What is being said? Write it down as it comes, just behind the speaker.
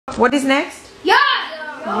What is next? Your.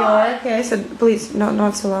 Your. Okay, so please, no,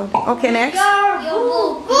 not so loud. Okay, next.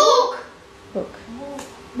 Your book. Book.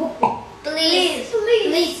 Book. Please.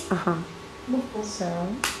 So.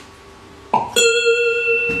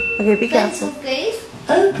 Okay, be careful.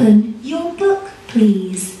 Open your book,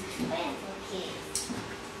 please.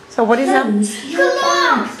 So what is number? Close your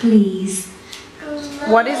bag, please.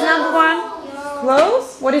 What is number one?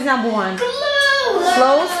 Close. What is number one?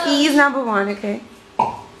 Close. E is number one. Okay.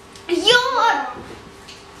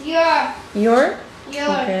 Your.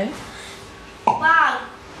 Okay. Bag.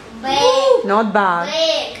 Not bag.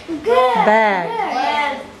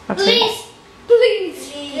 Bag. Okay.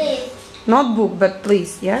 Please. Not book, but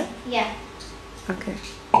please. Yeah. Yeah. Okay.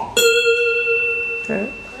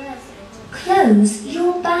 Good. Close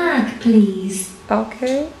your bag, please.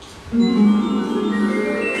 Okay.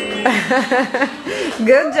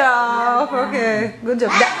 Good job. Okay. Good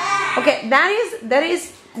job. Okay. That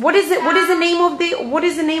is. What is it? What is the name of the? What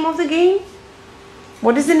is the name of the game?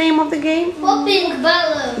 What is the name of the game? Popping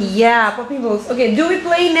balloons. Yeah, popping balloons. Okay. Do we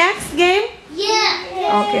play next game?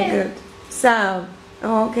 Yeah. Okay. Good. So.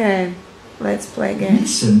 Okay. Let's play again.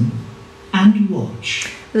 Listen and watch.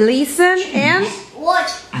 Listen and Watch.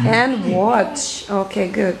 watch. Okay,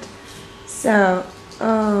 good. So,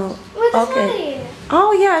 What's okay.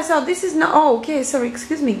 Oh yeah. So this is not. Oh, okay. Sorry.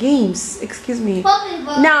 Excuse me. Games. Excuse me. Popping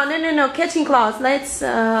balloons. No. Catching clouds. Let's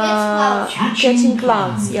clouds. catching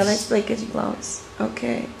clouds. Yeah, let's play catching clouds.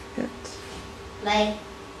 Okay. Good. Like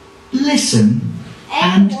Listen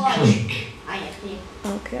and watch. click.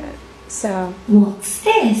 Okay. So, What's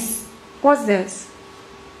this? what's this?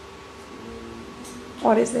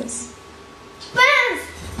 What is this? Pants.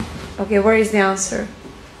 Okay, where is the answer?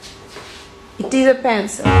 It is a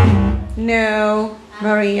pencil. No,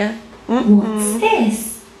 Maria. What's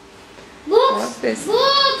this? Books. What's this?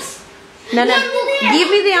 Books. No. Notebook. Give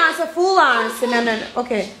me the answer, full answer. No.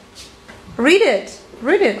 Okay. Read it.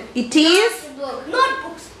 It is.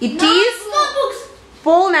 Notebooks. It is. Notebooks.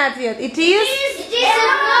 Paul Natviat. It is. It is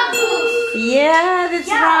notebooks. Yeah, that's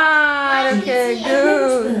right. Okay, A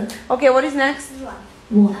good. notebook. Okay, what is next?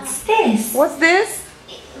 What's this? What's this?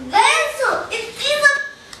 Pencil. It is a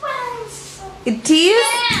pencil. It is.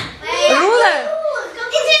 Ruler.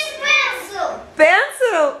 It is pencil.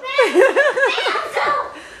 Pencil. Pencil.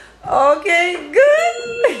 Okay, good.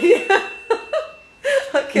 Yeah.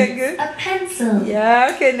 Okay, good. A pencil.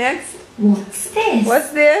 Yeah, okay, next. What's this? What's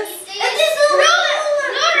this? It is a ruler.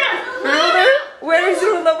 Ruler? Where is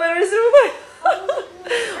ruler? Where is it?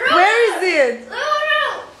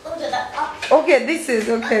 Okay, this is.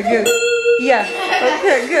 Okay, good. Yeah.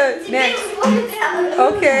 Okay, good. Next.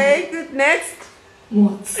 Okay, good. Next.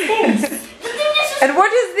 What's this? And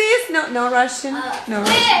what is this? No Russian. No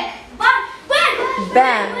Russian.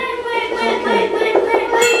 Bag.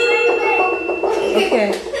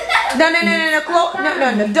 Okay. No.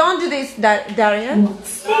 Don't do this, Daria.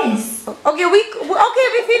 What's this? Okay, we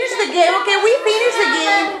finished the game. Okay, we finished the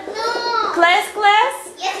game. Class.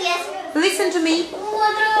 Yes. Listen to me.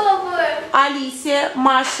 Alicia,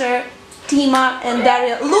 Masha, Tima, and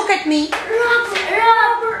Daria. Look at me.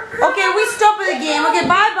 Okay, we stop the game. Okay,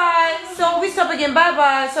 bye. So we stop again.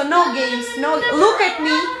 Bye. So no games. No. Look at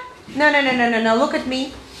me. No. Look at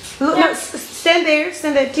me. Look, no, stand there.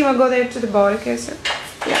 Tima, go there to the board. Okay, sir.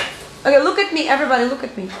 Yeah. Okay, look at me. Everybody, look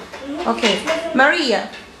at me. Okay, Maria,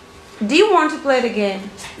 do you want to play the game?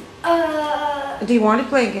 Do you want to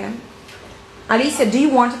play again? Alicia, do you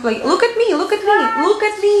want to play? Look at me.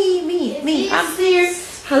 Me. I'm here.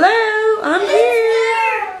 Hello, I'm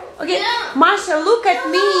here. Okay, Masha, look at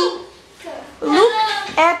me. Look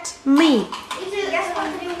at me.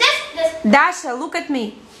 Dasha, look at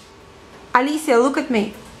me. Alicia, look at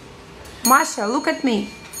me. Masha, look at me.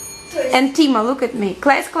 And Tima, look at me.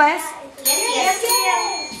 Class.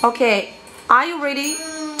 Yes. Okay, are you ready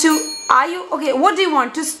okay, what do you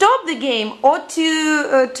want? To stop the game or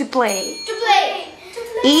to play? To play.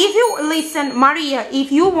 If you listen, Maria,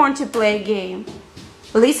 if you want to play a game,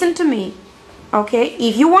 listen to me. Okay?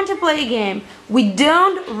 If you want to play a game, we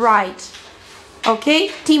don't write. Okay?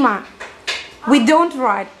 Tima, we don't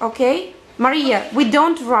write. Okay? Maria, we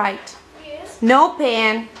don't write. Yes. No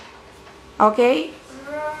pen. Okay?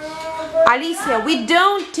 Alicia, we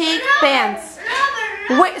don't take pens.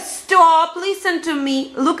 Wait, stop. Listen to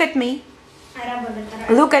me. Look at me.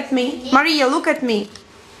 Look at me. Maria, look at me.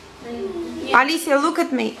 Alicia, look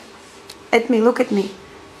at me. Look at me.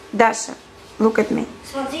 Dasha, look at me.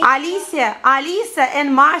 Alicia,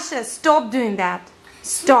 and Masha, stop doing that.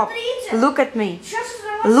 Stop. Look at me.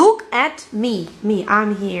 Look at me.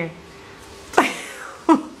 I'm here.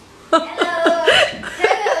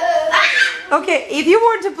 Okay, if you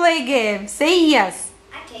want to play a game, say yes.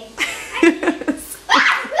 Okay.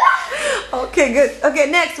 Okay, good.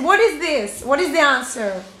 Okay, next. What is this? What is the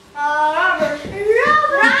answer? Rubber.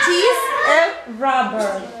 It is a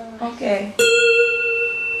rubber. Okay.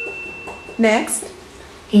 Next.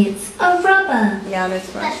 It's a rubber. Yeah, that's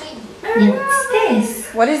right. What's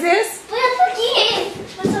this? What is this?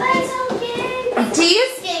 It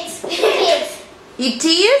is? It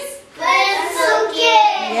is?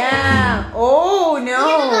 Yeah. Oh, no.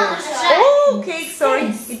 Oh, okay, sorry.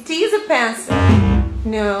 It is a pencil.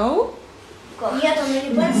 No.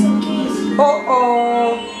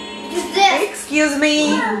 Oh. Excuse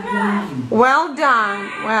me. Well done.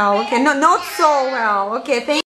 Well, okay. No, not so well. Okay, thank you.